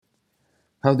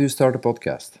How do you start a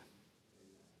podcast?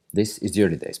 This is the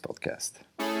Early Days Podcast.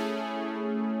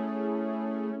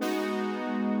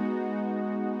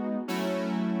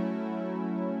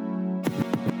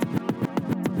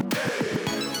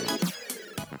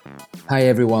 Hi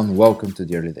everyone, welcome to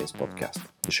the Early Days Podcast,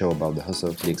 the show about the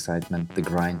hustle, the excitement, the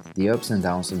grind, the ups and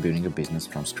downs of building a business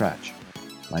from scratch.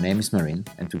 My name is Marin,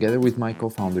 and together with my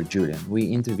co-founder Julian, we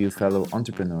interview fellow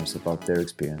entrepreneurs about their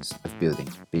experience of building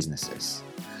businesses.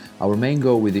 Our main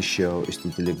goal with this show is to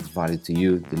deliver value to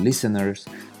you, the listeners,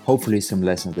 hopefully some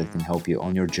lessons that can help you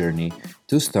on your journey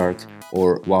to start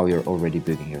or while you're already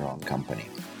building your own company.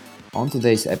 On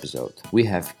today's episode, we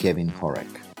have Kevin Horek.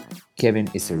 Kevin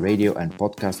is a radio and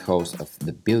podcast host of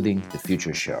the Building the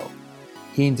Future show.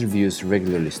 He interviews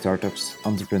regularly startups,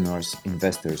 entrepreneurs,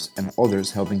 investors, and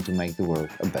others helping to make the world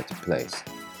a better place.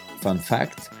 Fun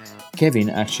fact, Kevin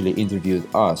actually interviewed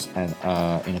us, and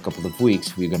in a couple of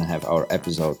weeks we're going to have our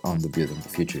episode on the Building the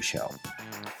Future show.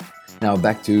 Now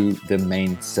back to the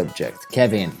main subject.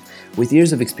 Kevin, with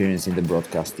years of experience in the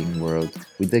broadcasting world,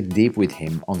 we dug deep with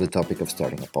him on the topic of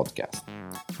starting a podcast.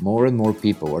 More and more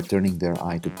people are turning their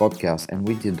eye to podcasts, and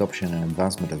with the adoption and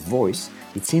advancement of voice,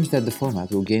 it seems that the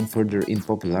format will gain further in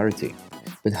popularity.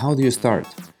 But how do you start?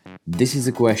 This is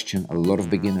a question a lot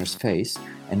of beginners face,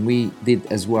 and we did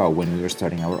as well when we were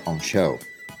starting our own show.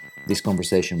 This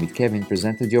conversation with Kevin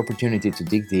presented the opportunity to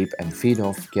dig deep and feed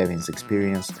off Kevin's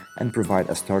experience and provide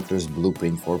a starter's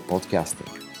blueprint for podcasting.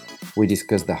 We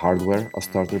discussed the hardware a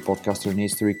starter podcaster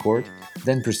needs to record,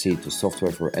 then proceed to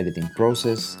software for editing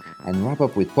process, and wrap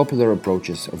up with popular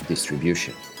approaches of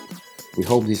distribution. We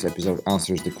hope this episode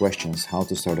answers the questions how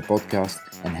to start a podcast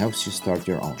and helps you start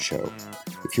your own show.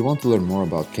 If you want to learn more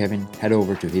about Kevin, head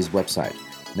over to his website.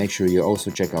 Make sure you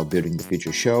also check out Building the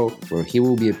Future show, where he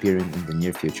will be appearing in the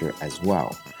near future as well.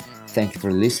 Thank you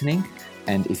for listening,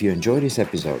 and if you enjoyed this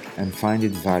episode and find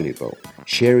it valuable,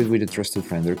 share it with a trusted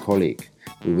friend or colleague.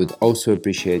 We would also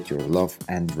appreciate your love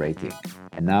and rating.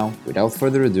 And now, without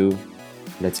further ado,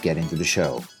 let's get into the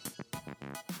show.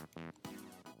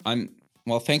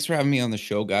 Thanks for having me on the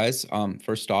show, guys.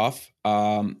 First off,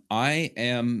 I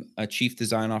am a chief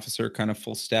design officer, kind of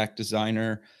full stack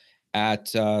designer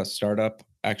at a startup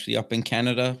actually up in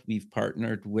Canada. We've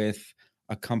partnered with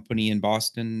a company in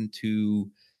Boston to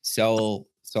sell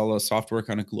a software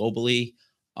kind of globally.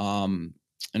 And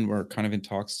we're kind of in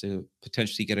talks to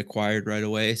potentially get acquired right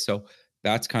away. So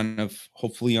that's kind of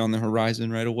hopefully on the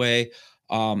horizon right away.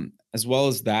 As well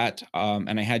as that,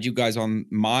 and I had you guys on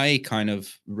my kind of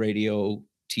radio,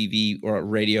 TV, or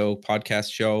radio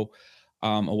podcast show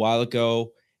a while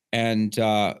ago. And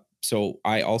so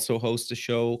I also host a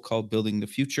show called Building the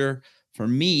Future. For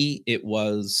me, it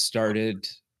was started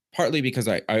partly because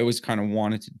I always kind of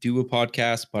wanted to do a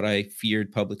podcast, but I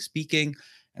feared public speaking.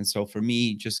 And so for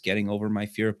me, just getting over my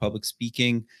fear of public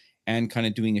speaking and kind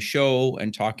of doing a show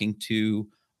and talking to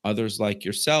others like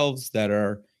yourselves that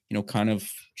are, kind of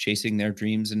chasing their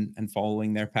dreams and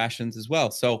following their passions as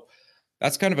well. So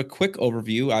that's kind of a quick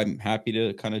overview. I'm happy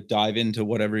to kind of dive into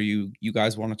whatever you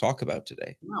guys want to talk about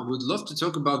today. I would love to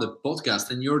talk about the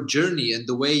podcast and your journey, and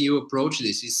the way you approach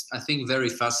this is, I think, very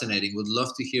fascinating. Would love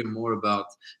to hear more about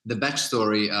the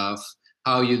backstory of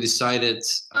how you decided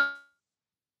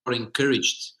or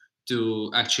encouraged to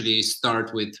actually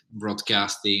start with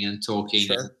broadcasting and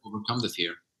talking and overcome the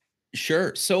fear.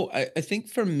 Sure. So I think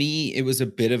for me, it was a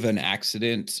bit of an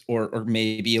accident, or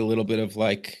maybe a little bit of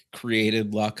like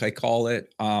created luck, I call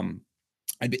it.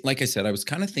 Like I said, I was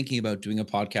kind of thinking about doing a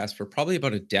podcast for probably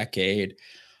about a decade.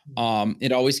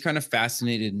 It always kind of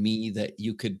fascinated me that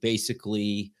you could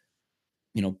basically,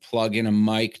 plug in a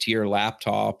mic to your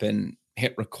laptop and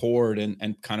hit record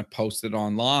and kind of post it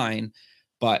online.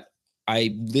 But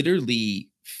I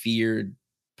literally feared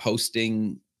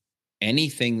posting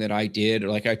anything that I did. Or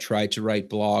like, I tried to write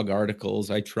blog articles.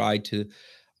 I tried to,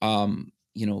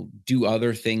 do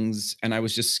other things. And I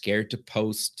was just scared to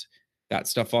post that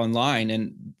stuff online.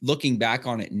 And looking back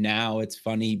on it now, it's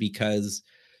funny because,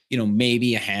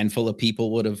 maybe a handful of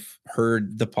people would have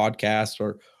heard the podcast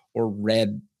or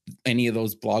read any of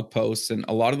those blog posts. And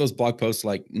a lot of those blog posts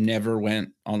like never went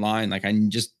online. Like, I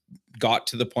just got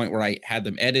to the point where I had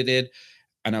them edited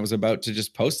and I was about to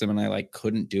just post them and I like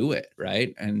couldn't do it.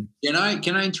 Right. And can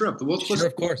I interrupt? What was sure,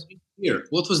 of course. Fear?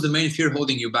 What was the main fear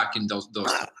holding you back in those?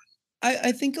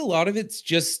 I think a lot of it's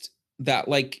just that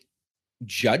like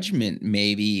judgment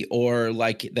maybe, or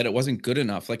like that it wasn't good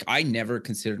enough. Like, I never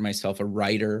considered myself a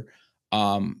writer.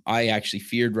 I actually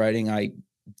feared writing. I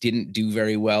didn't do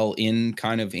very well in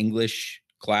kind of English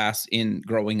class in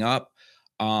growing up.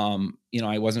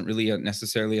 I wasn't really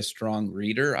necessarily a strong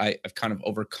reader. I've kind of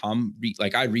overcome,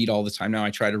 like I read all the time now.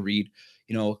 I try to read,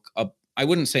 I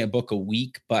wouldn't say a book a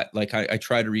week, but like I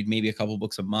try to read maybe a couple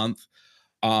books a month.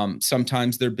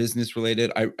 Sometimes they're business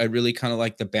related. I really kind of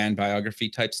like the band biography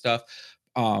type stuff.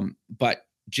 But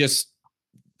just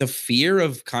the fear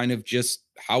of kind of just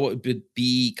how it would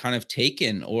be kind of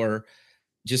taken, or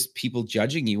just people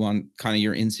judging you on kind of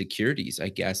your insecurities, I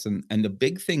guess. And the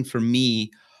big thing for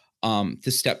me,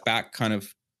 to step back kind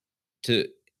of to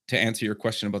answer your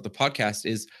question about the podcast,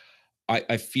 is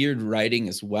I feared writing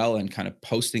as well and kind of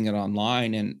posting it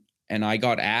online. And I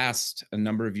got asked a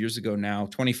number of years ago now,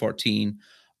 2014,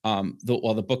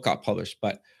 the book got published,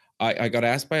 but I got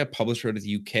asked by a publisher out of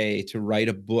the UK to write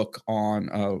a book on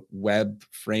a web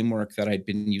framework that I'd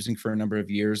been using for a number of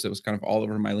years that was kind of all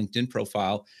over my LinkedIn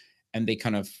profile. And they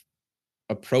kind of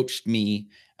approached me,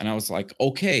 and I was like,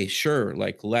 okay, sure,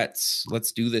 like let's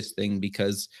do this thing,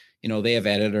 because they have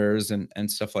editors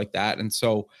and stuff like that. And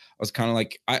so I was kind of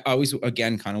like, I always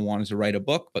again kind of wanted to write a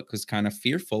book, but was kind of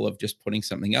fearful of just putting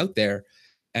something out there.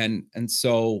 And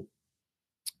so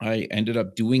I ended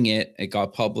up doing it. It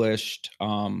got published.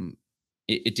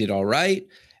 It did all right.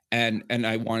 And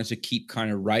I wanted to keep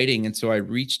kind of writing. And so I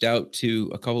reached out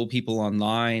to a couple of people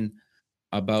online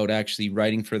about actually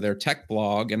writing for their tech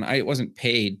blog. And I wasn't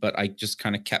paid, but I just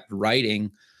kind of kept writing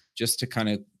just to kind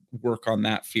of work on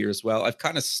that fear as well. I've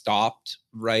kind of stopped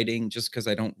writing just because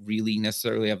I don't really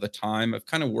necessarily have the time. I've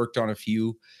kind of worked on a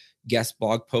few guest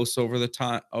blog posts over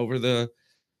the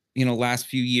last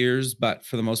few years, but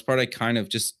for the most part, I kind of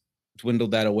just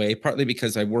dwindled that away, partly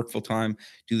because I work full time,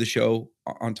 do the show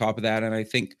on top of that. And I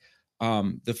think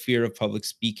the fear of public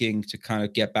speaking, to kind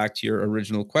of get back to your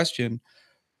original question,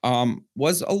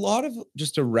 was a lot of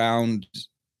just around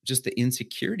just the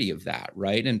insecurity of that,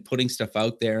 right? And putting stuff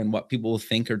out there and what people will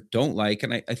think or don't like.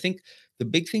 And I think the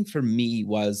big thing for me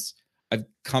was, I've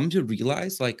come to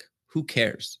realize, like, who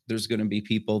cares? There's going to be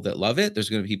people that love it. There's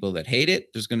going to be people that hate it.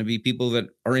 There's going to be people that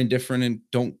are indifferent and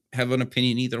don't have an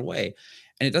opinion either way.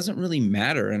 And it doesn't really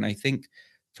matter. And I think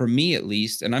for me, at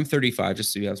least, and I'm 35,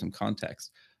 just so you have some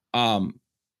context,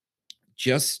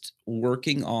 just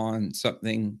working on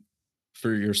something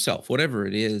for yourself, whatever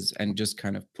it is, and just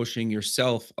kind of pushing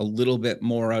yourself a little bit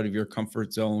more out of your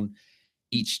comfort zone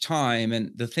each time.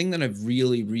 And the thing that I've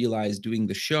really realized doing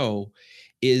the show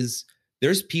is,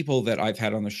 there's people that I've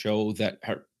had on the show that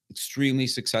are extremely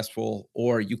successful,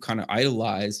 or you kind of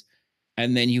idolize,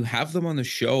 and then you have them on the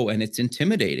show and it's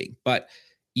intimidating. But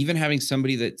even having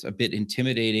somebody that's a bit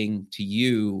intimidating to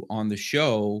you on the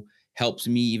show helps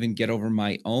me even get over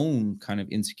my own kind of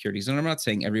insecurities. And I'm not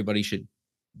saying everybody should,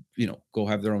 go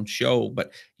have their own show,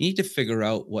 but you need to figure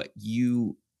out what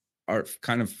you are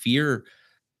kind of fear,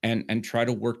 and try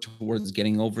to work towards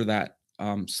getting over that,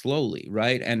 slowly,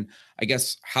 right? And I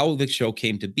guess how the show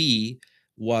came to be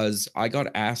was, I got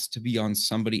asked to be on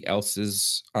somebody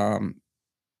else's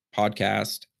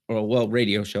podcast, or well,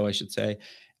 radio show, I should say,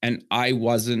 and I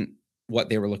wasn't what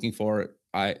they were looking for.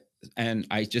 I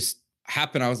just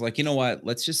happened. I was like, you know what?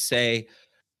 Let's just say,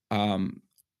 um,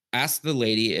 asked the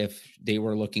lady if they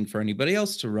were looking for anybody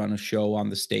else to run a show on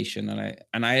the station,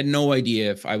 and I had no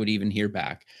idea if I would even hear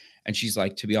back. And she's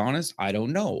like, to be honest, I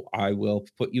don't know. I will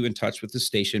put you in touch with the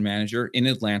station manager in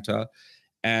Atlanta.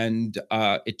 And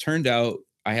it turned out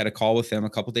I had a call with them a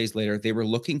couple days later. They were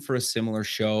looking for a similar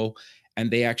show,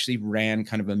 and they actually ran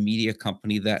kind of a media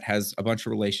company that has a bunch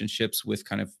of relationships with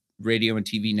kind of radio and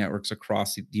TV networks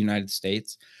across the United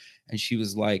States. And she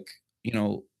was like,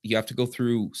 you have to go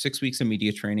through 6 weeks of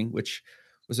media training, which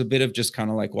was a bit of just kind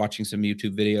of like watching some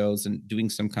YouTube videos and doing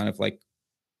some kind of like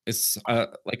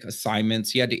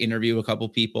assignments. You had to interview a couple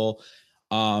people.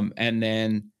 And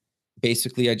then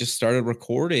basically I just started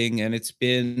recording, and it's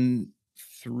been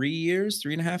 3 years,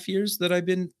 3.5 years that I've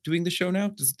been doing the show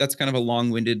now. That's kind of a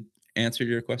long-winded answer to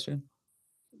your question.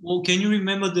 Well, can you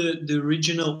remember the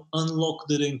original unlock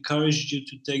that encouraged you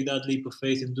to take that leap of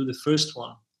faith and do the first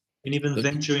one, and even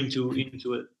venture into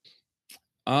it?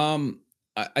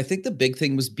 I think the big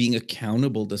thing was being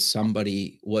accountable to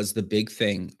somebody was the big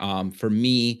thing. For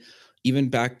me, even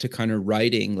back to kind of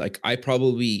writing, like I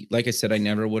probably, like I said, I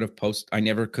never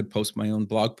could post my own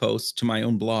blog posts to my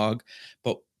own blog,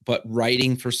 but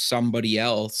writing for somebody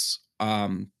else,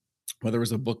 whether it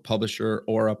was a book publisher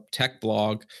or a tech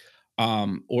blog,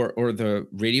 or the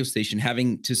radio station,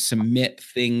 having to submit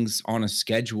things on a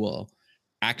schedule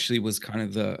actually was kind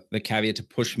of the caveat to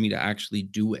push me to actually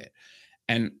do it.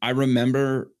 And I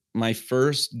remember my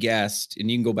first guest, and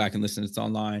you can go back and listen, it's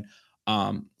online.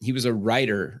 He was a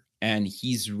writer, and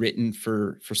he's written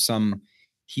for some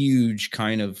huge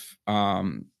kind of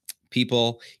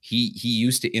people. He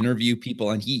used to interview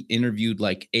people, and he interviewed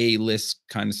like A-list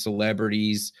kind of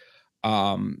celebrities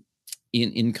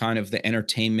in kind of the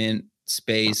entertainment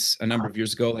space a number of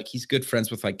years ago. Like he's good friends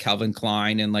with like Calvin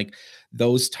Klein and like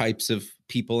those types of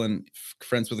people, and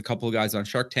friends with a couple of guys on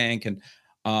Shark Tank. And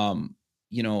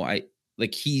I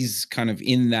like he's kind of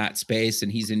in that space,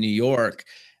 and he's in New York.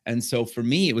 And so for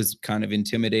me, it was kind of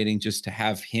intimidating just to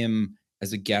have him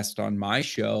as a guest on my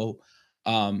show.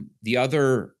 The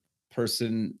other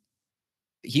person,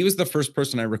 he was the first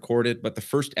person I recorded, but the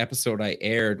first episode I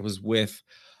aired was with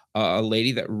a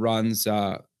lady that runs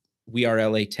We Are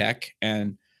LA Tech.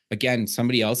 And again,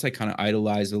 somebody else I kind of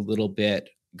idolize a little bit.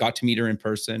 Got to meet her in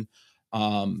person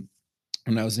when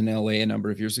I was in LA a number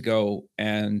of years ago.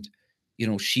 And,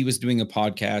 she was doing a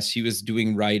podcast, she was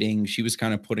doing writing, she was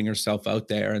kind of putting herself out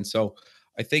there. And so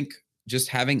I think just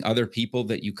having other people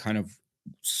that you kind of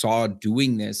saw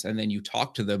doing this, and then you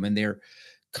talk to them and they're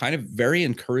kind of very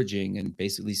encouraging and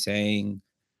basically saying,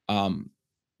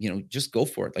 just go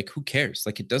for it. Like, who cares?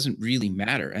 Like, it doesn't really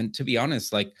matter. And to be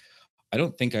honest, like, I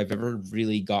don't think I've ever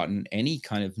really gotten any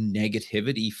kind of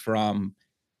negativity from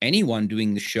anyone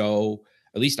doing the show.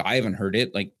 At least I haven't heard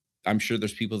it. Like, I'm sure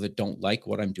there's people that don't like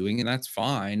what I'm doing, and that's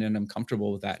fine. And I'm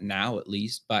comfortable with that now, at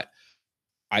least. But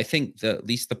I think at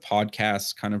least the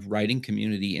podcast kind of writing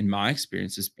community, in my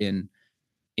experience, has been,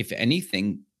 if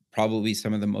anything, probably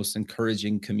some of the most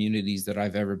encouraging communities that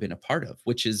I've ever been a part of,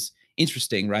 which is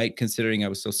interesting, right? Considering I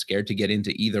was so scared to get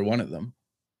into either one of them.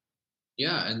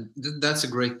 Yeah, and that's a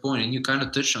great point, and you kind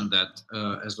of touched on that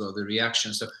as well, the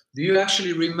reaction. So, do you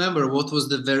actually remember what was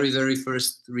the very, very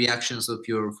first reactions of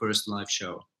your first live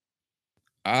show?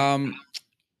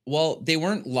 Well, they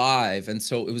weren't live, and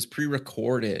so it was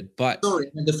pre-recorded. But sorry,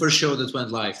 the first show that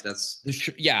went live. That's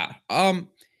yeah.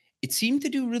 It seemed to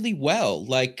do really well.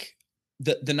 Like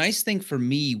the nice thing for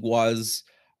me was,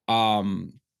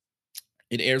 it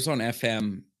airs on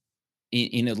FM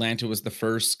in Atlanta. Was the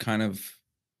first kind of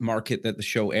market that the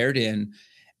show aired in,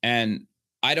 and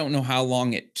I don't know how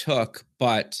long it took,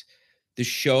 but the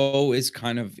show is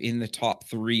kind of in the top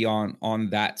 3 on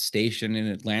that station in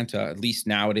Atlanta. At least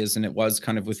now it is, and it was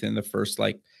kind of within the first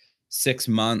like 6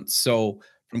 months. So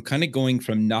from kind of going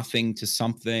from nothing to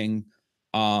something,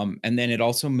 and then it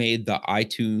also made the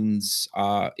iTunes.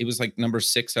 It was like number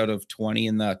 6 out of 20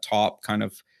 in the top kind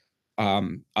of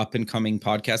up and coming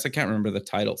podcast. I can't remember the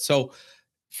title. So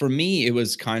for me, it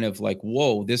was kind of like,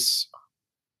 whoa, this.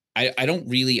 I don't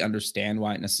really understand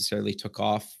why it necessarily took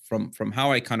off. From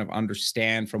how I kind of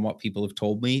understand from what people have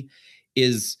told me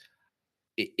is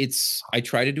it's I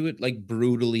try to do it like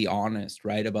brutally honest,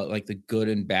 right? About like the good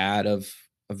and bad of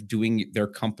doing their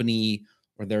company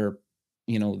or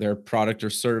their product or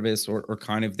service, or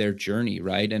kind of their journey,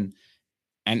 right? And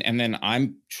then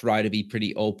I'm try to be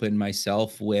pretty open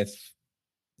myself with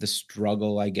the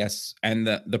struggle, I guess, and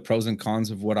the pros and cons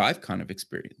of what I've kind of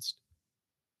experienced.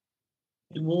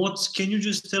 Can you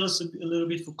just tell us a little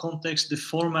bit for context, the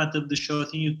format of the show? I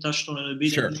think you touched on it a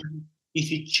bit. Sure.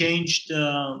 If it changed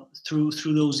through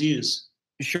those years.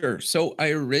 Sure. So I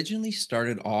originally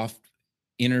started off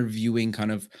interviewing kind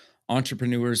of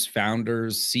entrepreneurs,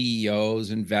 founders,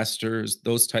 CEOs, investors,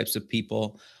 those types of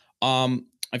people.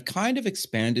 I've kind of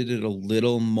expanded it a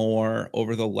little more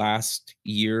over the last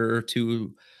year or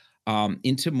two,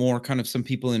 into more kind of some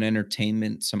people in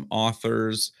entertainment, some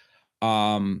authors.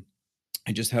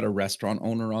 I just had a restaurant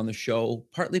owner on the show,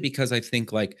 partly because I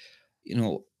think like,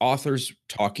 authors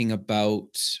talking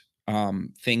about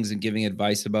things and giving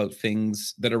advice about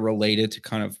things that are related to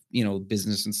kind of,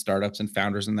 business and startups and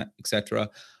founders and that, et cetera.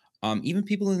 Even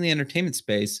people in the entertainment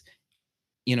space,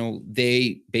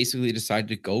 they basically decided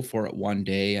to go for it one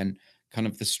day, and kind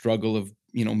of the struggle of,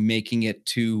 making it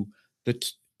to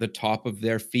the top of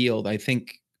their field, I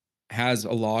think has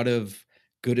a lot of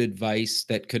good advice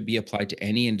that could be applied to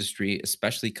any industry,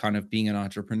 especially kind of being an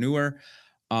entrepreneur.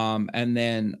 And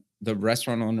then the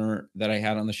restaurant owner that I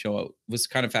had on the show was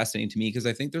kind of fascinating to me, because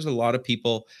I think there's a lot of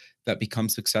people that become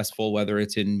successful, whether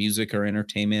it's in music or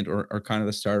entertainment or kind of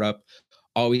the startup,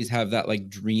 always have that like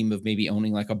dream of maybe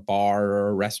owning like a bar or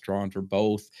a restaurant or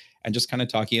both, and just kind of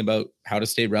talking about how to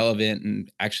stay relevant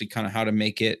and actually kind of how to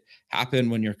make it happen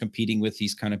when you're competing with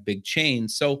these kind of big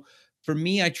chains. So for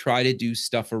me, I try to do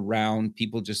stuff around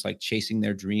people just like chasing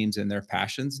their dreams and their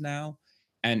passions now,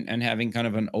 and having kind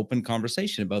of an open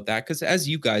conversation about that. Because as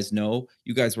you guys know,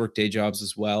 you guys work day jobs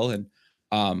as well, and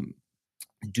um,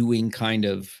 doing kind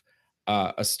of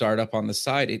a startup on the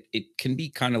side, it can be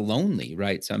kind of lonely,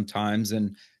 right? Sometimes,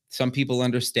 and some people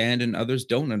understand and others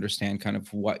don't understand kind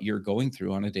of what you're going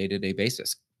through on a day-to-day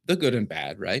basis, the good and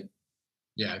bad, right?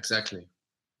 Yeah, exactly.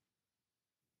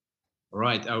 All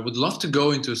right. I would love to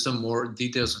go into some more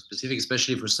details and specific,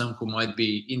 especially for some who might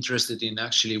be interested in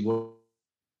actually what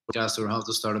podcast or how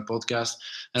to start a podcast.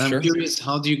 And I'm Sure. curious,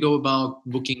 how do you go about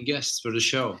booking guests for the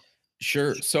show?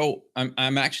 Sure. So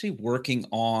I'm actually working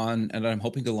on, and I'm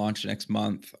hoping to launch next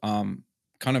month,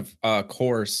 kind of a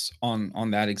course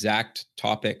on that exact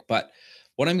topic. But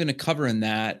what I'm going to cover in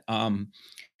that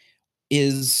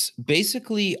is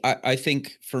basically, I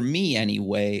think for me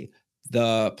anyway,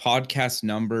 the podcast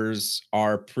numbers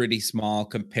are pretty small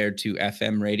compared to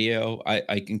FM radio.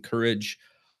 I encourage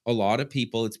a lot of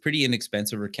people. It's pretty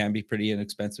inexpensive, or can be pretty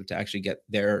inexpensive, to actually get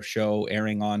their show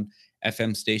airing on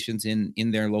FM stations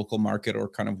in their local market or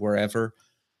kind of wherever.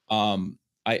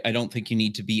 I don't think you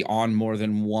need to be on more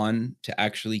than one to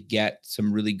actually get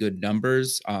some really good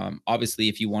numbers. Obviously,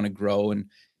 if you want to grow and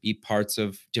be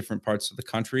different parts of the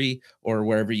country or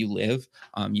wherever you live,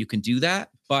 you can do that.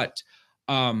 But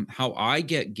how I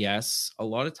get guests, a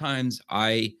lot of times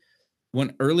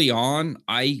when early on,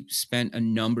 I spent a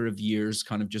number of years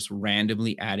kind of just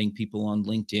randomly adding people on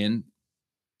LinkedIn.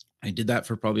 I did that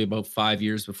for probably about 5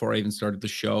 years before I even started the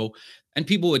show. And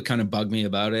people would kind of bug me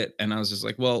about it. And I was just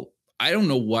like, well, I don't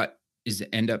know what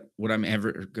I'm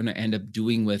ever going to end up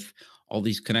doing with all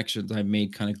these connections I've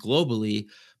made kind of globally.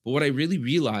 But what I really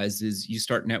realized is you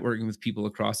start networking with people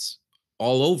across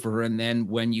all over. And then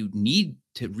when you need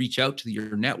to reach out to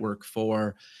your network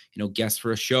for, guests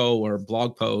for a show or a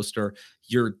blog post, or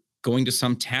you're going to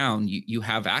some town, you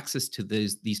have access to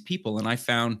these people. And I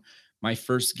found my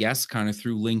first guests kind of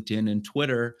through LinkedIn and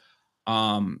Twitter.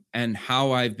 And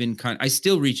how I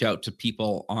still reach out to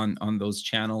people on those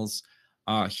channels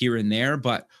here and there.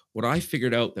 But what I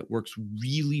figured out that works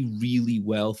really, really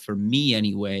well for me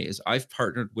anyway, is I've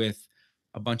partnered with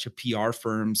a bunch of PR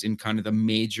firms in kind of the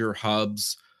major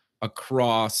hubs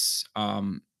across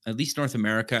at least North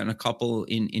America, and a couple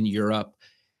in Europe.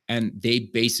 And they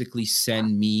basically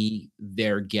send me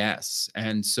their guests.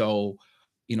 And so,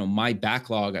 my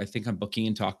backlog, I think I'm booking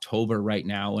into October right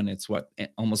now, and it's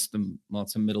it's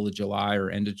the middle of July or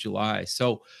end of July.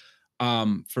 So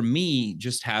for me,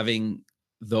 just having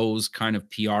those kind of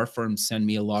PR firms send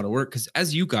me a lot of work, because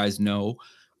as you guys know,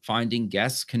 finding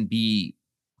guests can be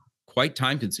quite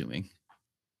time consuming.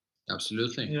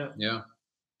 Absolutely. Yeah. Yeah.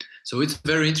 So it's a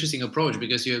very interesting approach,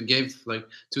 because you gave like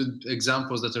two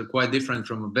examples that are quite different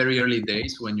from very early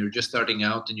days when you're just starting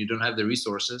out and you don't have the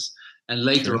resources, and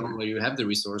later Sure. on where you have the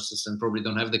resources and probably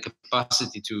don't have the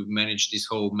capacity to manage this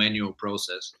whole manual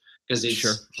process, because it's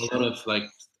Sure. a lot of like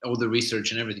all the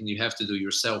research and everything you have to do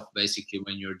yourself basically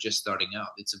when you're just starting out.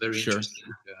 It's a very Sure.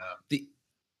 interesting.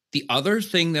 The other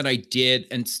thing that I did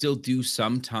and still do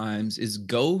sometimes is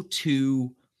go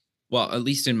to, well, at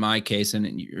least in my case and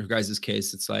in your guys'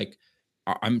 case, it's like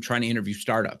I'm trying to interview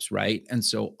startups, right? And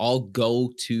so I'll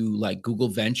go to like Google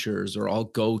Ventures, or I'll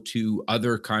go to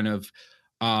other kind of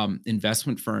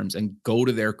investment firms and go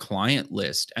to their client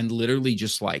list and literally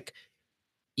just like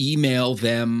email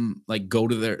them, like go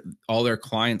to all their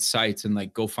client sites and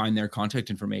like go find their contact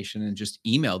information and just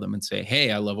email them and say,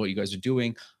 hey, I love what you guys are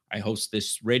doing. I host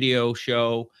this radio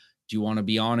show. Do you want to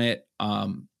be on it?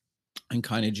 And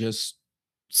kind of just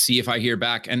see if I hear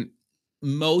back. And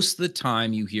most of the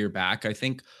time you hear back. I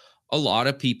think a lot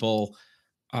of people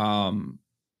um,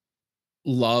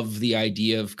 love the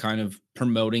idea of kind of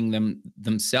promoting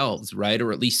themselves, right?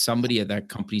 Or at least somebody at that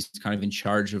company's kind of in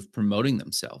charge of promoting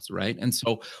themselves, right? And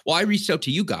so, well, I reached out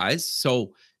to you guys.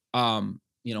 So,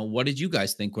 what did you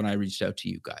guys think when I reached out to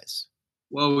you guys?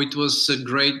 Well, it was a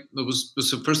great. It was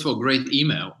first of all great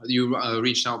email. You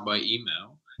reached out by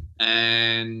email,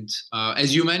 and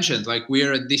as you mentioned, like we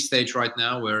are at this stage right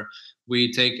now where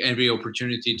we take every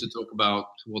opportunity to talk about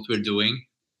what we're doing.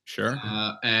 Sure.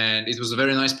 And it was a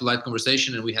very nice, polite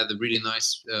conversation, and we had a really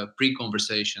nice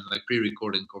pre-conversation, like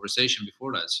pre-recorded conversation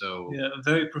before that. So yeah,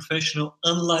 very professional,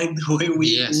 unlike the way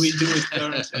we do it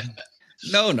currently.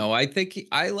 No, I think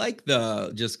I like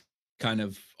the just kind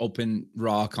of open,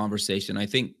 raw conversation. I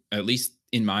think, at least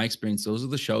in my experience, those are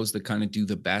the shows that kind of do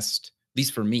the best, at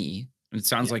least for me. And it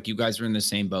sounds like you guys are in the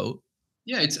same boat.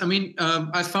 Yeah,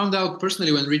 I found out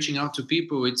personally when reaching out to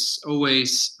people, it's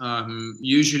always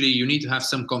usually you need to have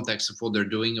some context of what they're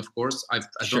doing. Of course, I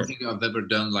Sure. don't think I've ever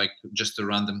done like just a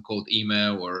random cold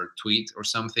email or tweet or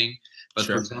something. But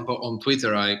Sure. for example, on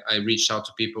Twitter, I reached out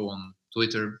to people on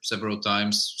Twitter several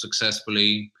times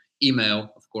successfully.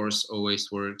 Email, of course,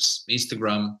 always works.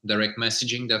 Instagram, direct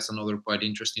messaging, that's another quite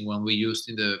interesting one we used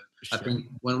I think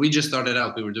when we just started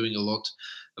out, we were doing a lot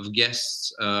of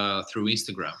guests through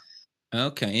Instagram.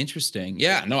 Okay, interesting.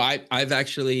 Yeah, no, I've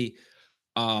actually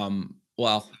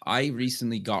Well, I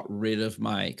recently got rid of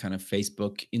my kind of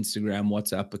Facebook, Instagram,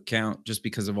 WhatsApp account just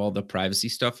because of all the privacy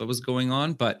stuff that was going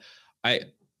on. But I,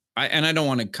 I don't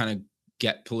want to kind of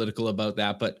get political about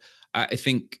that, but I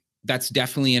think that's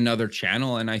definitely another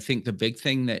channel. And I think the big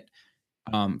thing that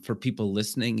for people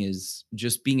listening is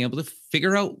just being able to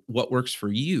figure out what works for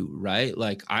you, right?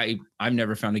 Like I've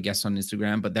never found a guest on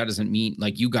Instagram, but that doesn't mean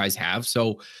like you guys have.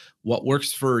 So what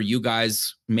works for you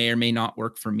guys may or may not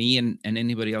work for me and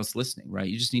anybody else listening, right?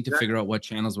 You just need to figure out what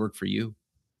channels work for you.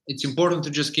 It's important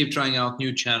to just keep trying out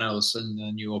new channels and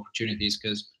new opportunities,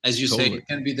 because as you say, it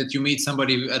can be that you meet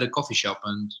somebody at a coffee shop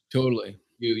and Totally.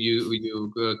 you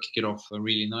kick it off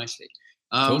really nicely.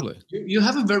 Totally. You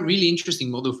have a really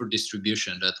interesting model for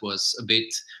distribution that was a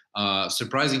bit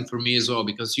surprising for me as well,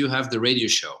 because you have the radio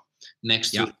show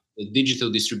next to the digital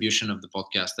distribution of the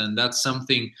podcast. And that's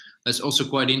something that's also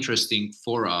quite interesting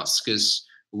for us, because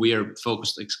we are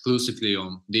focused exclusively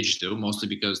on digital, mostly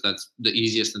because that's the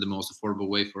easiest and the most affordable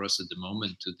way for us at the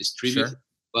moment to distribute. Sure.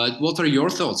 But what are your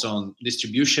thoughts on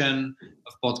distribution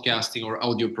of podcasting or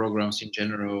audio programs in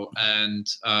general? And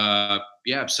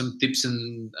some tips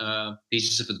and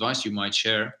pieces of advice you might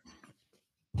share.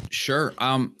 Sure.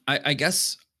 I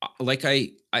guess like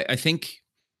I think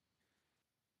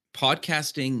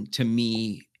podcasting to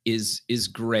me is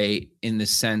great in the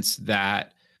sense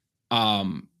that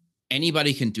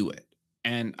anybody can do it.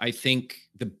 And I think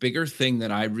the bigger thing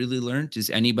that I really learned is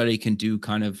anybody can do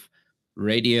kind of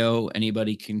radio,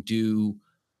 anybody can do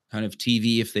kind of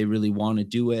TV if they really want to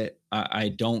do it. I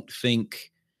don't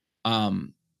think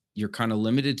you're kind of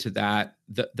limited to that.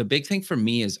 The big thing for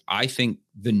me is I think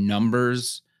the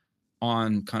numbers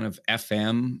on kind of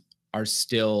FM are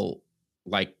still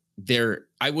like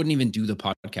I wouldn't even do the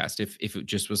podcast if it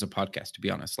just was a podcast, to be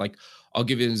honest. Like I'll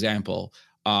give you an example.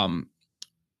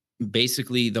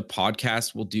 Basically the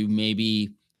podcast will do maybe,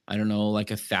 I don't know, like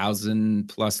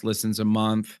 1,000+ listens a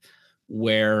month,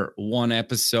 where one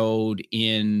episode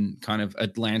in kind of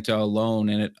Atlanta alone,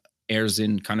 and it airs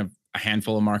in kind of a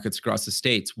handful of markets across the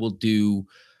States, will do,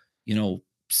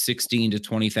 16 to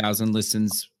 20,000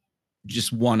 listens,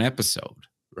 just one episode.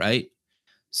 Right.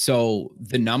 So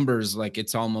the numbers, like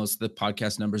it's almost the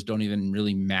podcast numbers don't even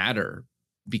really matter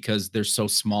because they're so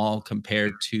small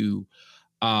compared to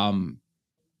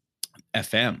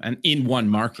FM and in one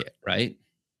market. Right.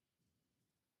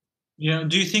 Yeah.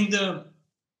 Do you think the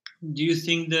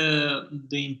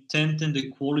intent and the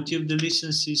quality of the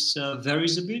listeners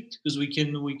varies a bit? Because we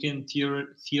can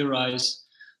theorize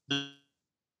that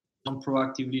some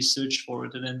proactively search for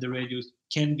it, and then the radio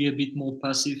can be a bit more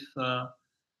passive.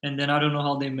 And then I don't know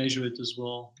how they measure it as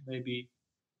well. Maybe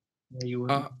you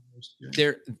were.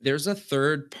 There's a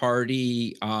third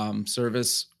party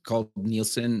service called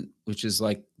Nielsen, which is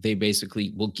like they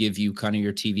basically will give you kind of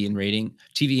your TV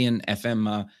and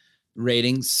FM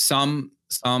ratings. Some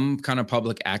kind of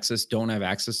public access don't have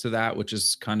access to that, which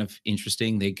is kind of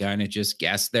interesting. They kind of just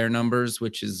guess their numbers,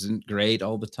 which isn't great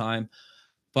all the time.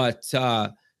 But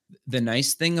the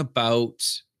nice thing about,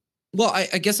 well,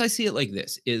 I guess I see it like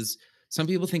this is some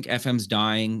people think FM's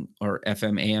dying or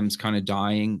FM AM's kind of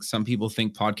dying. Some people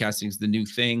think podcasting is the new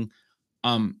thing.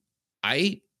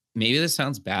 Maybe this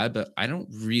sounds bad, but I don't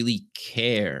really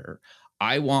care.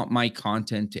 I want my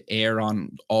content to air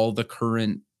on all the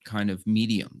current kind of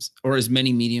mediums, or as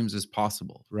many mediums as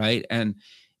possible, right? And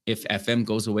if FM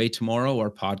goes away tomorrow, or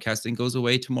podcasting goes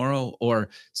away tomorrow, or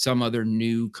some other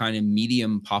new kind of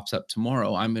medium pops up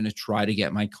tomorrow, I'm going to try to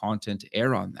get my content to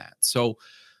air on that. So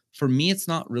for me, it's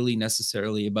not really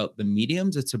necessarily about the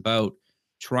mediums. It's about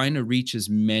trying to reach as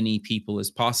many people as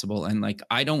possible. And like,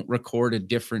 I don't record a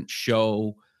different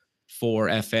show for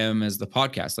FM as the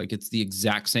podcast. Like it's the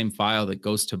exact same file that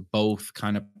goes to both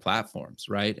kind of platforms,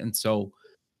 right? And so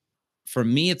for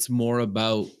me, it's more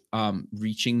about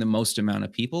reaching the most amount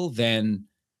of people than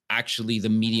actually the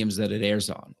mediums that it airs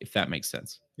on, if that makes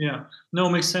sense. Yeah, no,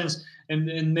 makes sense.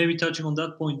 And maybe touching on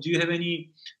that point, do you have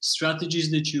any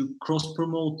strategies that you cross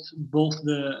promote both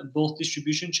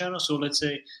distribution channels? So let's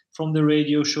say from the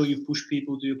radio show, you push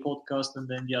people to your podcast, and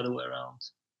then the other way around.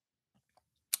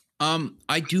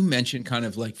 I do mention kind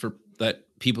of like for that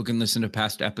people can listen to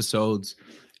past episodes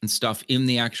and stuff in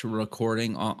the actual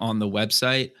recording on the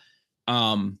website.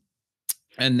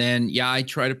 And then, I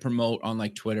try to promote on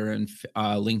like Twitter and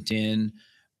LinkedIn,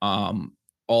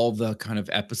 all the kind of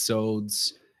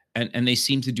episodes, and they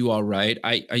seem to do all right.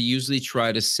 I usually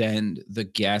try to send the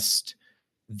guest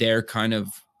their kind of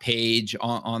page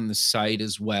on the site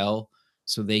as well,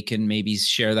 so they can maybe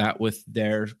share that with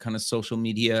their kind of social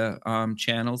media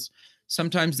channels.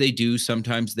 Sometimes they do,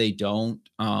 sometimes they don't.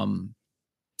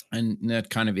 And that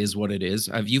kind of is what it is.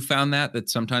 Have you found that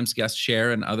sometimes guests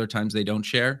share and other times they don't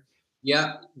share?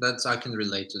 Yeah, I can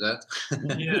relate to that.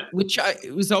 Yeah. Which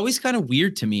it was always kind of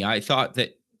weird to me. I thought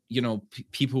that,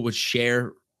 people would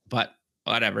share, but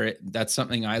whatever. That's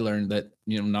something I learned, that,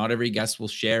 not every guest will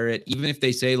share it. Even if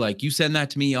they say like, you send that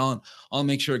to me, I'll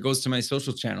make sure it goes to my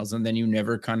social channels. And then you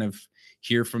never kind of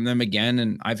hear from them again.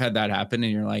 And I've had that happen,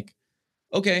 and you're like,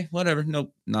 okay, whatever.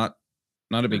 Nope, not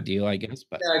a big deal, I guess.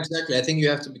 But Yeah, exactly. I think you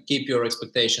have to keep your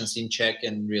expectations in check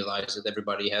and realize that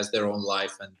everybody has their own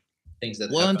life and things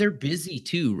that well, happen. and they're busy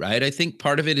too, right? I think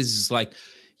part of it is like,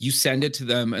 you send it to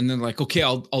them and then like, okay,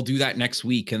 I'll do that next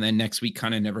week. And then next week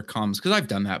kind of never comes. Cause I've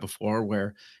done that before,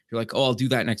 where you're like, oh, I'll do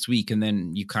that next week. And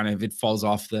then it falls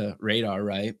off the radar.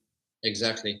 Right.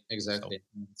 Exactly. So.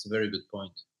 It's a very good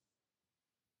point.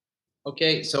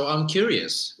 Okay. So I'm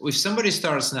curious, if somebody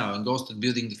starts now and goes to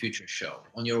Building the Future show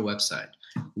on your website,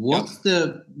 what's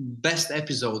the best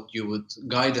episode you would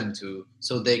guide them to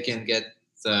so they can get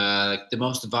the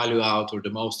most value out or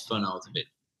the most fun out of it?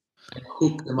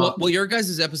 Hook them up. Well, your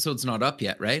guys' episode's not up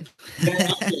yet, right?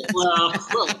 well,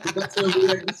 that's where we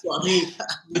are this one. We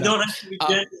don't have to be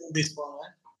on this one,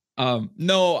 right?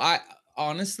 No, I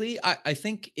honestly, I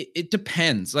think it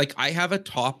depends. Like, I have a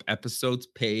top episodes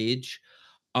page.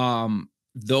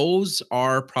 Those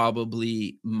are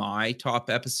probably my top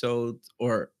episodes,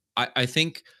 or I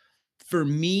think for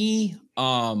me,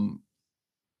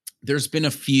 there's been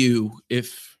a few.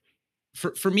 If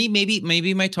for me,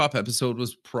 maybe my top episode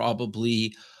was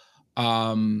probably,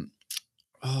 oh,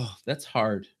 that's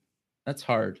hard. I'm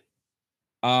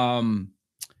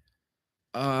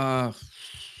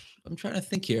trying to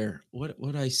think here. What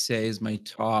would I say is my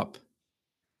top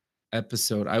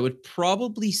episode? I would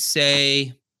probably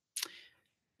say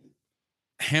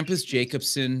Hampus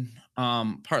Jacobson,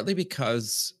 partly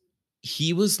because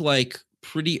he was like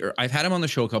I've had him on the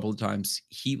show a couple of times.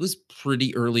 He was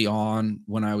pretty early on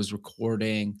when I was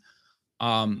recording.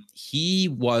 He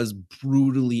was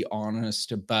brutally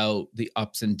honest about the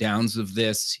ups and downs of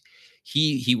this.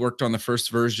 He worked on the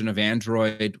first version of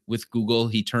Android with Google.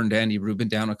 He turned Andy Rubin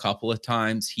down a couple of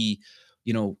times. He,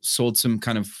 sold some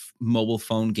kind of mobile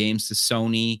phone games to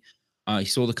Sony. He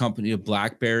sold a company to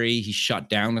BlackBerry. He shut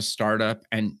down a startup,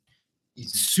 and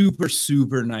he's super,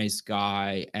 super nice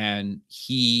guy. And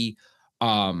he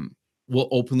will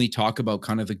openly talk about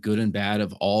kind of the good and bad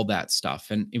of all that stuff.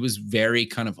 And it was very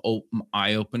kind of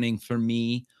eye-opening for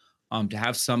me to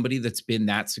have somebody that's been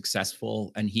that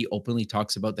successful. And he openly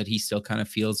talks about that he still kind of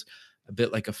feels a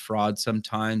bit like a fraud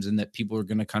sometimes, and that people are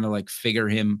going to kind of like figure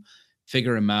him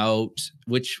out,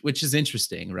 which is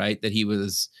interesting, right? That he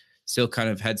was still kind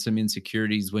of had some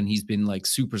insecurities when he's been like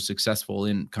super successful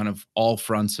in kind of all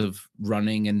fronts of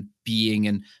running and being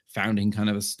and founding kind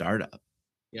of a startup.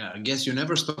 Yeah, I guess you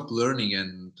never stop learning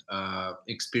and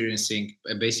experiencing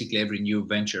basically every new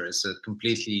venture is a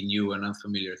completely new and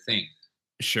unfamiliar thing.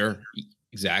 Sure,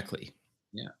 exactly.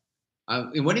 Yeah.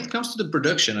 And when it comes to the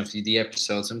production of the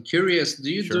episodes, I'm curious, do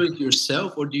you do it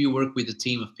yourself or do you work with a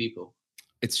team of people?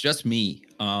 It's just me.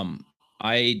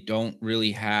 I don't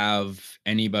really have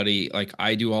anybody. Like,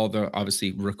 I do all the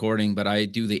obviously recording, but I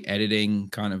do the editing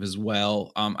kind of as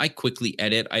well. I quickly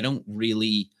edit. I don't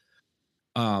really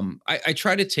I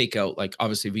try to take out, like,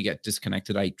 obviously if we get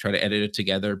disconnected, I try to edit it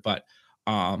together. But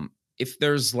if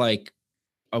there's like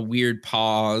a weird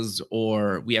pause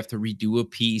or we have to redo a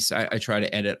piece, I try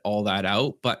to edit all that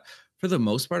out. But for the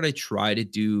most part, I try to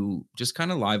do just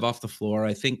kind of live off the floor.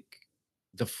 I think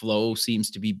the flow seems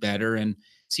to be better and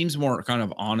seems more kind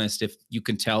of honest if you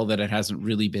can tell that it hasn't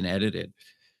really been edited.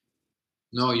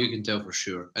 No, you can tell for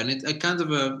sure. And it a kind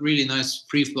of a really nice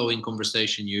free-flowing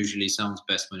conversation usually sounds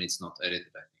best when it's not edited,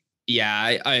 I think.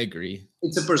 Yeah, I agree.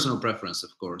 It's a personal preference,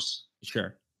 of course.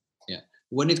 Sure. Yeah.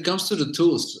 When it comes to the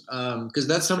tools, because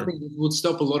that's something that would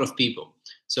stop a lot of people.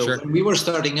 So when we were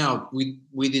starting out, we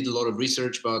did a lot of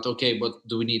research about, okay, but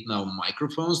do we need now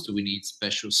microphones? Do we need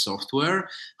special software?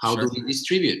 How do we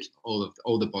distribute all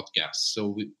the podcasts?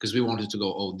 So because we wanted to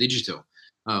go all digital.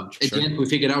 At the end, we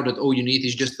figured out that all you need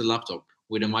is just a laptop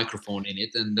with a microphone in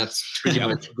it, and that's pretty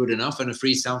much good enough, and a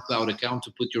free SoundCloud account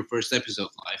to put your first episode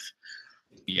live.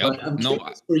 Yeah. But I'm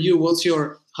curious for you, what's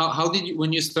your how did you,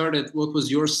 when you started, what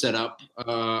was your setup,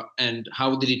 and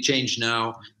how did it change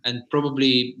now? And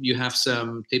probably you have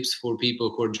some tips for people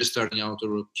who are just starting out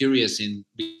or curious in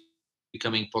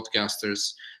becoming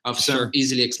podcasters of some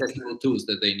easily accessible tools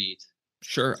that they need.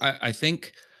 Sure. I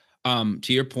think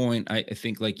to your point, I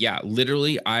think like, yeah,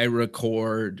 literally I've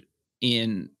recorded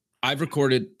sitting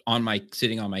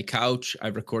on my couch.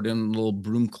 I've recorded in a little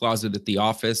broom closet at the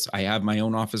office. I have my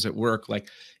own office at work. Like,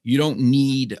 you don't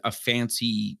need a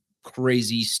fancy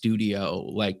crazy studio.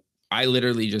 Like I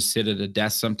literally just sit at a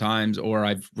desk sometimes, or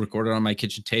I've recorded on my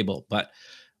kitchen table, but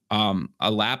a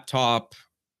laptop,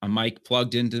 a mic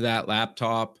plugged into that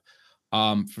laptop,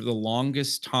 for the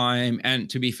longest time. And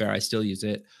to be fair, I still use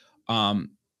it.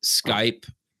 Skype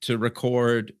to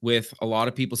record with. A lot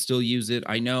of people still use it.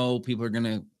 I know people are going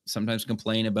to sometimes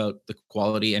complain about the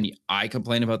quality, and I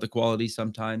complain about the quality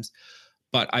sometimes,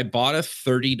 but I bought a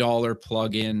 $30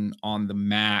 plugin on the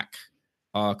Mac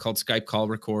called Skype Call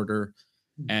Recorder,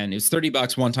 and it's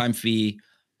 $30 one-time fee.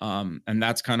 And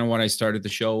that's kind of what I started the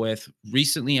show with.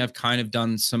 Recently, I've kind of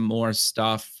done some more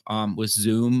stuff with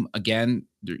Zoom. Again,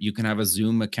 you can have a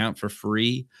Zoom account for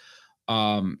free,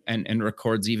 and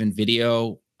records even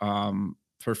video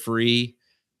for free,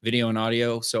 video and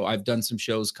audio. So I've done some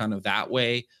shows kind of that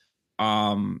way.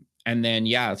 And then,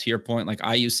 yeah, to your point, like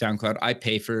I use SoundCloud. I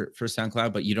pay for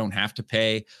SoundCloud, but you don't have to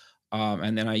pay.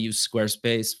 And then I use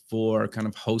Squarespace for kind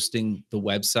of hosting the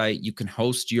website. You can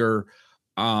host your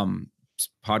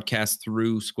podcast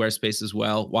through Squarespace as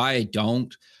well. Why I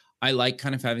don't, I like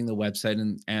kind of having the website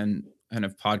and kind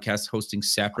of podcast hosting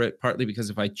separate, partly because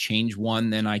if I change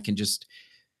one, then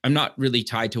I'm not really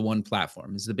tied to one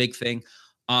platform is the big thing.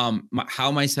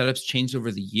 How my setups changed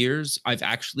over the years, I've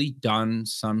actually done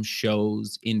some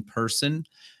shows in person.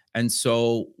 And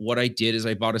so what I did is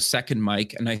I bought a second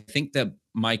mic, and I think the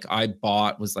mic I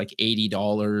bought was like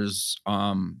 $80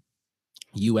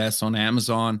 US on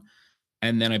Amazon.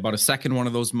 And then I bought a second one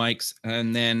of those mics.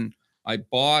 And then I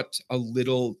bought a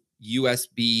little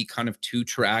USB kind of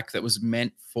 2-track that was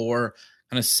meant for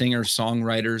kind of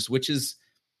singer-songwriters, which is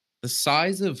the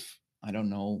size of, I don't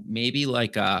know, maybe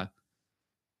like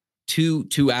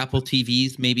two Apple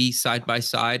TVs, maybe side by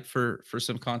side for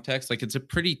some context. Like it's a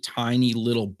pretty tiny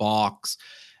little box,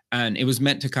 and it was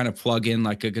meant to kind of plug in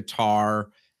like a guitar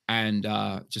and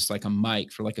just like a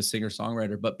mic for like a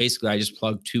singer-songwriter. But basically I just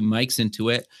plugged 2 mics into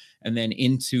it and then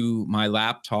into my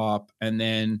laptop. And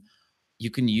then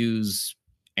you can use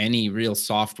any real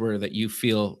software that you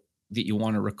feel that you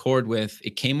want to record with.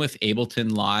 It came with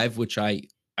Ableton Live, which I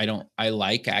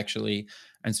like actually.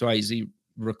 And so I usually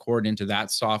record into that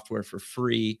software for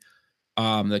free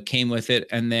that came with it.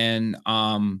 And then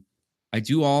I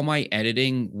do all my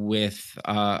editing with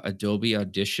Adobe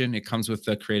Audition. It comes with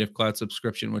the Creative Cloud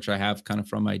subscription, which I have kind of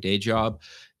from my day job.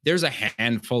 There's a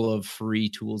handful of free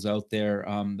tools out there.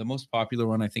 The most popular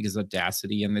one I think is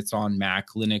Audacity, and it's on Mac,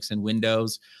 Linux, and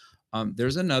Windows.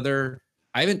 There's another,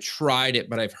 I haven't tried it,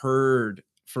 but I've heard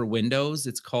for Windows,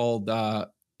 it's called,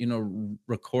 record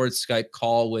Skype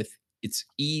call with, it's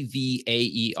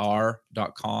evaer.com,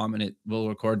 and it will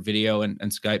record video and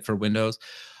Skype for Windows.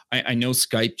 I know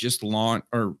Skype just launched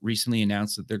or recently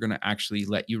announced that they're going to actually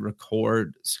let you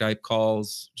record Skype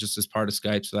calls just as part of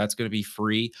Skype. So that's going to be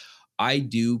free. I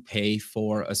do pay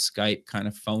for a Skype kind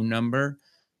of phone number.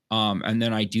 And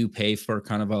then I do pay for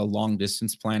kind of a long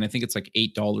distance plan. I think it's like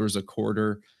 $8 a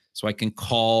quarter. So I can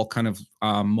call kind of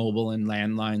mobile and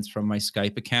landlines from my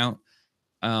Skype account.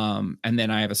 And then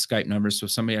I have a Skype number. So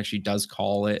if somebody actually does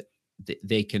call it,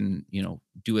 they can,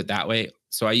 do it that way.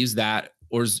 So I use that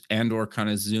or kind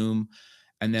of Zoom.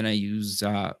 And then I use,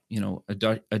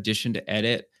 Audition to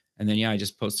edit. And then, I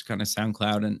just post kind of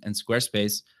SoundCloud and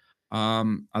Squarespace.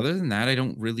 Other than that, I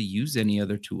don't really use any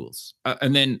other tools.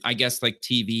 And then I guess like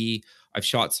TV, I've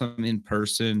shot some in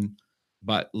person,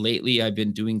 but lately I've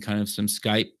been doing kind of some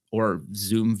Skype or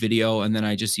Zoom video. And then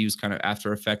I just use kind of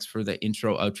After Effects for the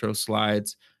intro, outro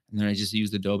slides. And then I just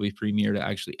use Adobe Premiere to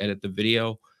actually edit the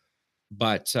video.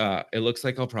 But it looks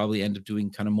like I'll probably end up doing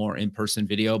kind of more in-person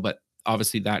video, but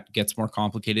obviously that gets more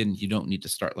complicated and you don't need to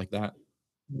start like that.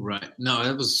 Right. No,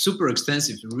 that was super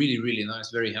extensive. Really, really nice.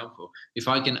 Very helpful. If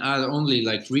I can add only,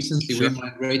 like recently we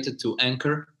migrated to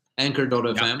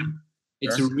Anchor.fm. Yeah.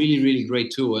 It's a really, really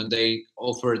great tool. And they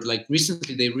offered, like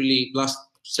recently, last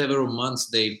several months,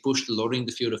 they pushed a lot in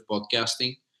the field of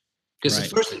podcasting. Because at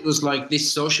first it was like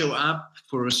this social app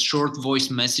for short voice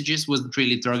messages wasn't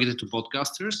really targeted to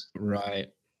podcasters. Right.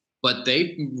 But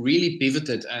they really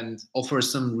pivoted and offer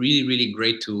some really, really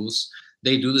great tools.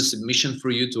 They do the submission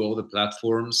for you to all the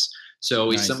platforms.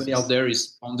 So if somebody out there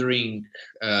is pondering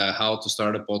how to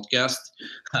start a podcast,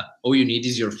 all you need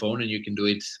is your phone and you can do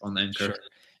it on Anchor. Sure.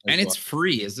 And it's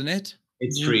free, isn't it?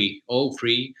 It's free, all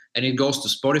free. And it goes to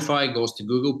Spotify, goes to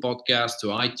Google Podcasts, to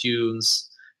iTunes,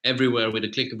 everywhere with a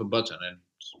click of a button. And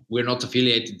we're not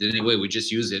affiliated in any way. We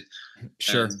just use it.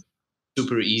 Sure. And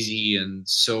super easy and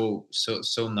so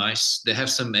nice. They have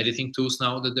some editing tools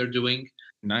now that they're doing.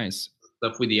 Nice.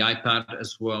 Stuff with the iPad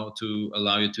as well to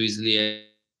allow you to easily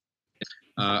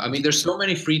edit. There's so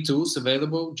many free tools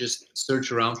available. Just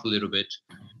search around a little bit.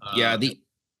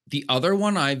 The other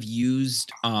one I've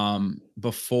used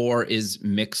before is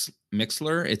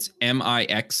Mixlr. It's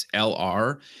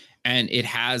Mixlr, and it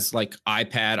has like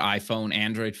iPad, iPhone,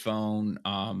 Android phone,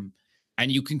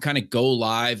 and you can kind of go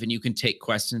live and you can take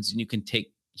questions and you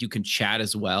can chat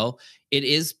as well. It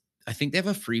is, I think they have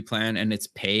a free plan and it's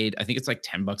paid. I think it's like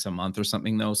 $10 a month or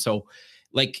something though. So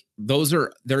like there's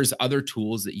other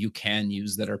tools that you can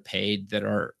use that are paid that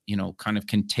are, kind of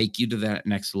can take you to that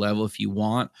next level if you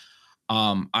want.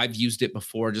 I've used it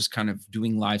before, just kind of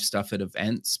doing live stuff at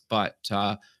events, but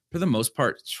for the most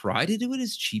part, try to do it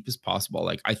as cheap as possible.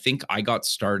 Like I think I got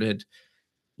started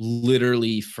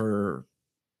literally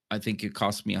I think it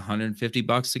cost me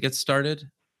 $150 to get started.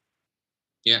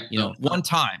 Yeah. One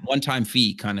time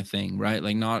fee kind of thing, right?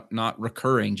 Like not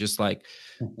recurring, just like,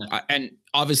 and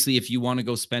obviously if you want to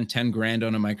go spend 10 grand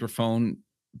on a microphone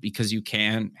because you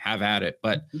can, have at it.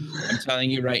 But I'm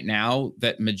telling you right now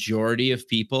that majority of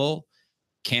people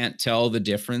can't tell the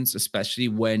difference, especially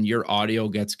when your audio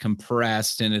gets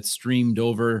compressed and it's streamed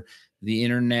over the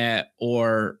internet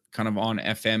or kind of on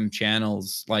FM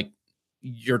channels. Like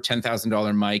your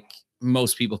 $10,000 mic,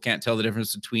 most people can't tell the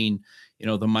difference between,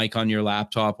 the mic on your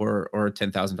laptop or a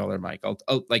 $10,000 mic.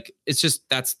 I'll like, it's just,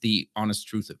 that's the honest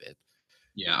truth of it.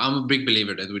 Yeah, I'm a big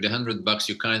believer that with $100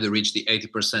 you kind of reach the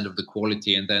 80% of the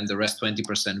quality, and then the rest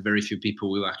 20%, very few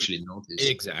people will actually notice.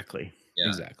 Exactly. Yeah.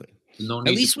 Exactly. No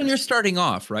At least when you're starting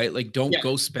off, right? Like don't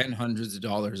go spend hundreds of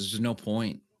dollars. There's just no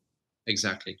point.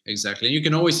 Exactly. And you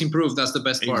can always improve. That's the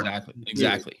best part.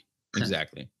 Exactly.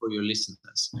 For your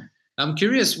listeners. I'm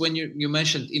curious, when you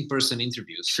mentioned in-person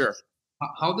interviews. Sure.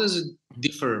 How does it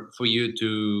differ for you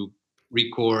to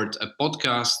record a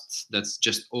podcast that's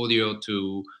just audio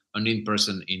to an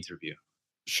in-person interview?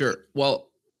 Sure.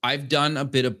 Well, I've done a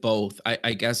bit of both.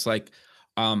 I guess like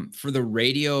for the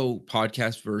radio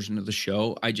podcast version of the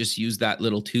show, I just use that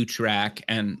little 2-track,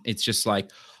 and it's just like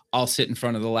I'll sit in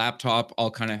front of the laptop. I'll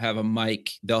kind of have a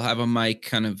mic. They'll have a mic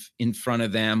kind of in front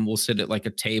of them. We'll sit at like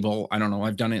a table. I don't know.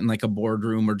 I've done it in like a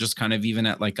boardroom or just kind of even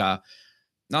at like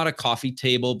not a coffee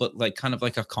table, but like kind of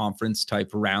like a conference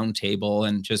type round table.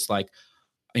 And just like,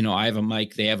 I have a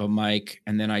mic, they have a mic,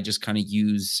 and then I just kind of I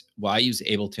use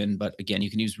Ableton, but again, you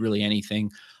can use really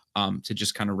anything to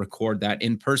just kind of record that.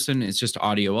 In person, it's just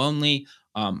audio only.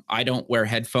 I don't wear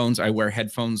headphones. I wear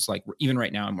headphones, like even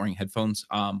right now I'm wearing headphones,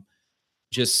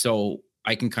 just so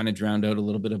I can kind of drown out a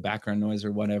little bit of background noise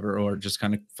or whatever, or just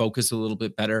kind of focus a little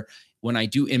bit better. When I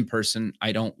do in person,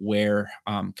 I don't wear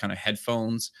kind of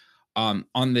headphones. On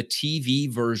the TV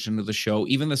version of the show,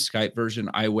 even the Skype version,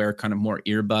 I wear kind of more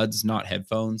earbuds, not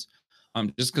headphones,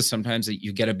 just because sometimes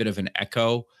you get a bit of an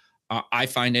echo. I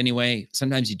find anyway,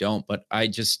 sometimes you don't, but I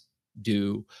just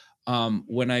do.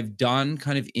 When I've done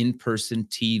kind of in-person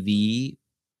TV,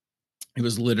 it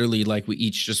was literally like we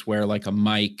each just wear like a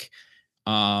mic,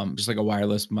 just like a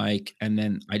wireless mic. And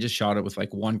then I just shot it with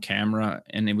like one camera,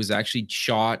 and it was actually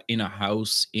shot in a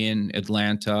house in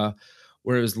Atlanta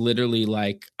where it was literally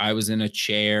like I was in a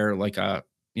chair, like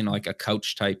like a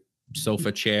couch type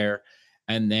sofa chair.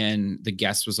 And then the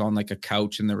guest was on like a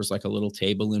couch, and there was like a little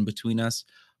table in between us.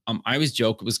 I always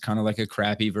joke it was kind of like a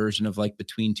crappy version of like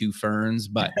Between Two Ferns,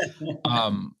 but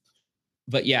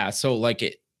yeah, so like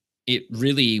it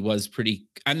really was pretty.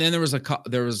 And then there was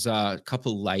a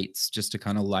couple lights just to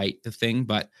kind of light the thing,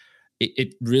 but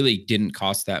it really didn't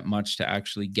cost that much to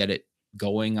actually get it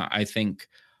going. I think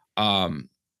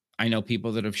I know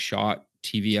people that have shot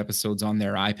TV episodes on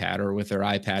their iPad or with their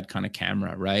iPad kind of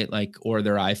camera, right? Like, or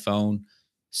their iPhone.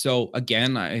 So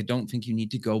again, I don't think you need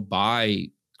to go buy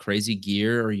crazy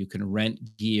gear, or you can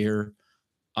rent gear.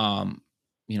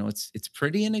 It's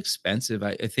pretty inexpensive.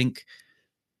 I think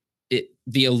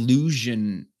the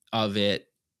illusion of it,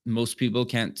 most people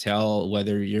can't tell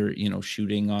whether you're,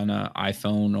 shooting on an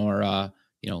iPhone or a,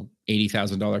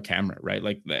 $80,000 camera, right?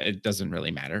 Like it doesn't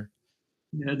really matter.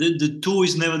 Yeah, the tool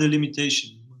is never the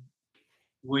limitation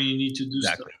when you need to do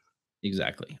stuff.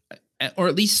 Exactly. Or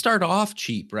at least start off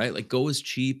cheap, right? Like go as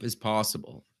cheap as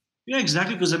possible. Yeah,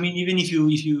 exactly. Because I mean, even if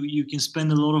you can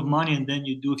spend a lot of money and then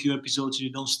you do a few episodes and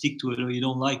you don't stick to it or you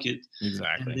don't like it,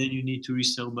 exactly, and then you need to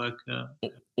resell back.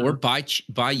 Or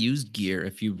buy used gear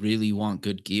if you really want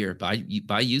good gear. Buy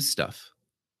used stuff.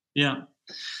 Yeah.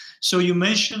 So you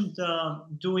mentioned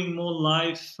doing more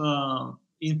live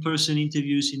in-person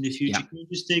interviews in the future. Yeah. Can you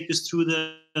just take us through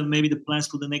maybe the plans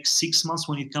for the next 6 months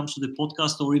when it comes to the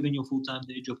podcast, or even your full-time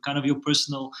day job, kind of your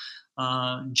personal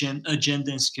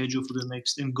agenda and schedule for the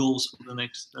next, and goals for the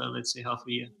next, let's say, half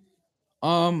a year?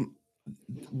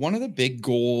 One of the big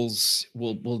goals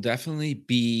will definitely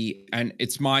be, and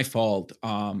it's my fault.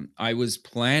 I was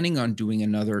planning on doing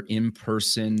another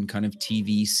in-person kind of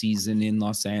TV season in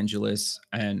Los Angeles,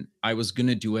 and I was going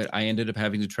to do it. I ended up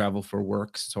having to travel for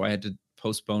work, so I had to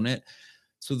postpone it.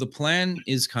 So the plan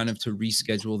is kind of to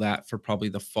reschedule that for probably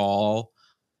the fall.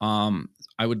 Um,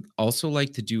 I would also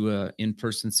like to do a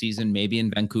in-person season, maybe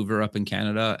in Vancouver, up in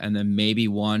Canada, and then maybe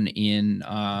one in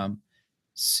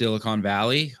Silicon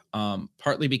Valley,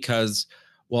 partly because,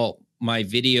 well, I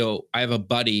have a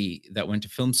buddy that went to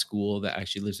film school that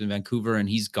actually lives in Vancouver, and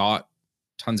he's got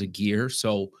tons of gear.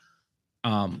 So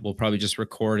we'll probably just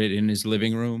record it in his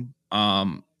living room.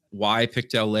 Why I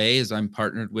picked LA is I'm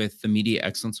partnered with the Media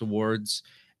Excellence Awards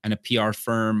and a PR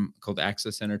firm called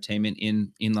Access Entertainment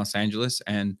in Los Angeles,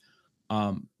 and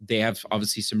they have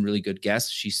obviously some really good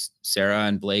guests. Sarah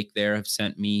and Blake there have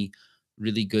sent me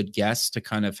really good guests to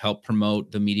kind of help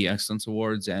promote the Media Excellence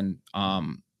Awards. And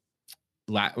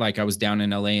like I was down in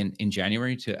LA in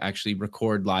January to actually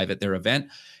record live at their event.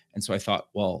 And so I thought,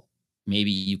 well,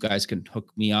 maybe you guys can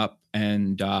hook me up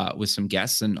and with some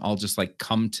guests, and I'll just like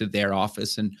come to their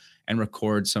office and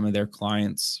record some of their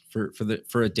clients for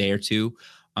a day or two.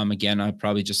 Again, I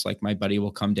probably just like my buddy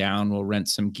will come down, we'll rent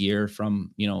some gear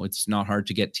from, it's not hard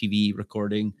to get TV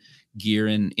recording gear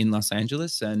in Los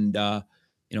Angeles, and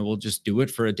we'll just do it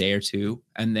for a day or two.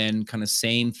 And then kind of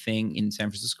same thing in San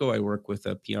Francisco. I work with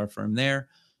a PR firm there,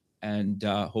 and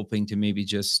hoping to maybe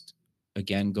just,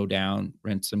 again, go down,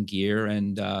 rent some gear,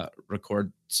 and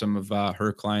record some of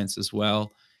her clients as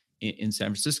well in San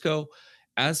Francisco.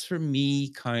 As for me,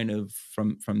 kind of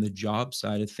from the job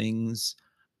side of things,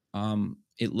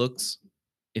 it looks,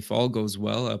 if all goes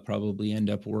well, I'll probably end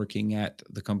up working at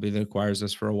the company that acquires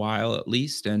us for a while at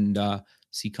least, and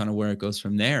see kind of where it goes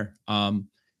from there.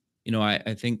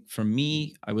 I think for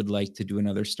me, I would like to do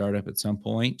another startup at some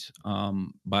point,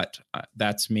 but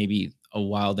that's maybe a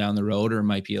while down the road, or it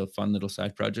might be a fun little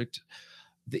side project.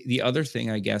 The other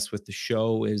thing, I guess, with the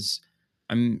show is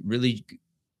I'm really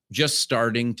just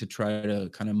starting to try to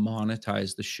kind of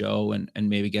monetize the show and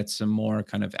maybe get some more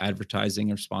kind of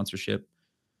advertising or sponsorship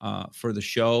for the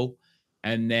show.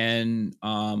 And then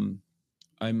I'm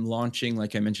launching,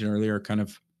 like I mentioned earlier, kind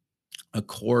of a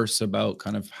course about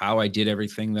kind of how I did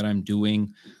everything that I'm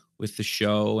doing with the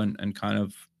show, and kind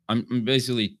of I'm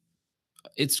basically,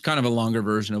 it's kind of a longer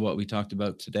version of what we talked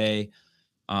about today.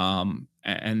 And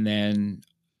then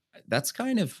that's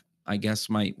kind of, I guess,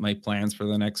 my plans for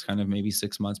the next kind of maybe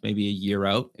 6 months, maybe a year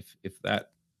out, if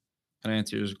that kind of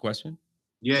answers your question.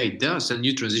 Yeah, it does. And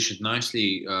you transitioned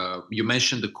nicely. You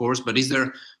mentioned the course, but is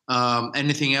there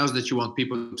anything else that you want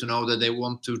people to know that they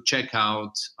want to check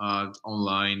out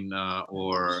online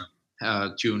or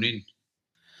tune in?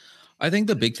 I think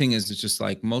the big thing is it's just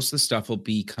like most of the stuff will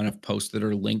be kind of posted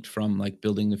or linked from like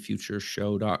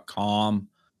buildingthefutureshow.com.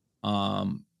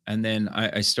 And then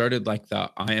I started like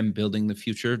the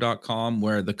iambuildingthefuture.com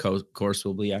where the course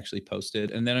will be actually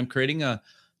posted. And then I'm creating a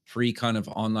free kind of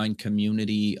online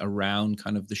community around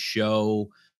kind of the show,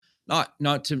 not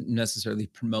to necessarily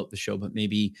promote the show, but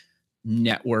maybe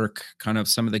network kind of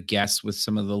some of the guests with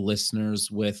some of the listeners,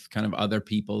 with kind of other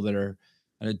people that are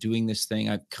kind of doing this thing.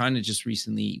 I've kind of just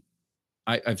recently,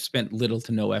 I've spent little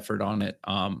to no effort on it.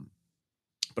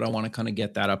 But I want to kind of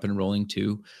get that up and rolling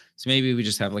too. So maybe we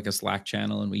just have like a Slack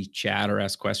channel and we chat or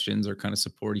ask questions or kind of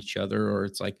support each other. Or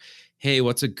it's like, hey,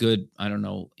 what's a good, I don't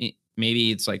know, maybe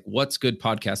it's like, what's good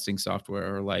podcasting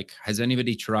software? Or like, has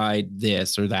anybody tried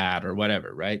this or that or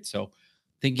whatever, right? So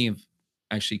thinking of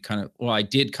actually kind of, well, I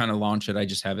did kind of launch it. I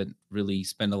just haven't really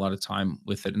spent a lot of time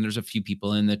with it. And there's a few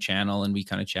people in the channel and we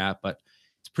kind of chat, but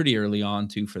it's pretty early on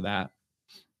too for that.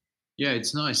 Yeah,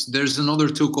 it's nice. There's another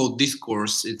tool called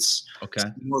Discourse. It's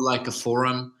more like a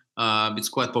forum. It's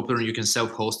quite popular, and you can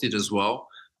self-host it as well.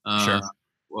 Sure.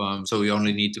 So you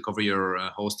only need to cover your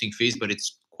hosting fees, but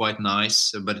it's quite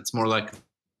nice. But it's more like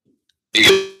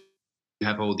you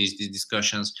have all these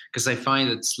discussions, because I find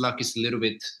that Slack is a little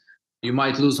bit, you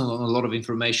might lose on a lot of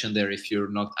information there if you're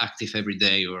not active every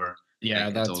day or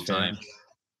that's all the fair. time.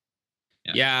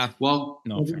 Yeah. Well,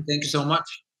 thank you so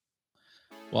much.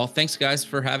 Well, thanks guys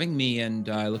for having me, and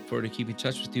I look forward to keeping in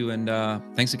touch with you, and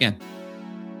thanks again.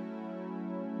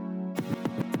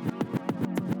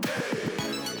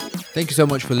 Thank you so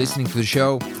much for listening to the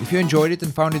show. If you enjoyed it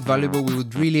and found it valuable, we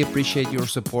would really appreciate your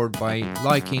support by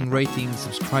liking, rating,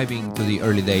 subscribing to the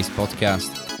Early Days podcast.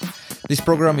 This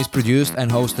program is produced and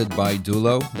hosted by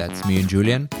Dulo, that's me and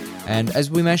Julian. And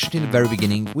as we mentioned in the very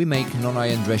beginning, we make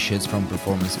non-iron dress shirts from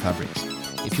performance fabrics.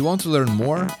 If you want to learn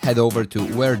more, head over to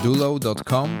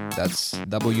weardulo.com, that's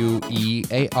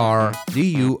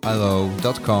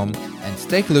weardulo.com, and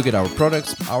take a look at our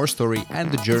products, our story,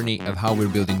 and the journey of how we're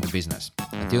building the business.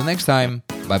 Until next time,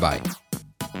 bye-bye.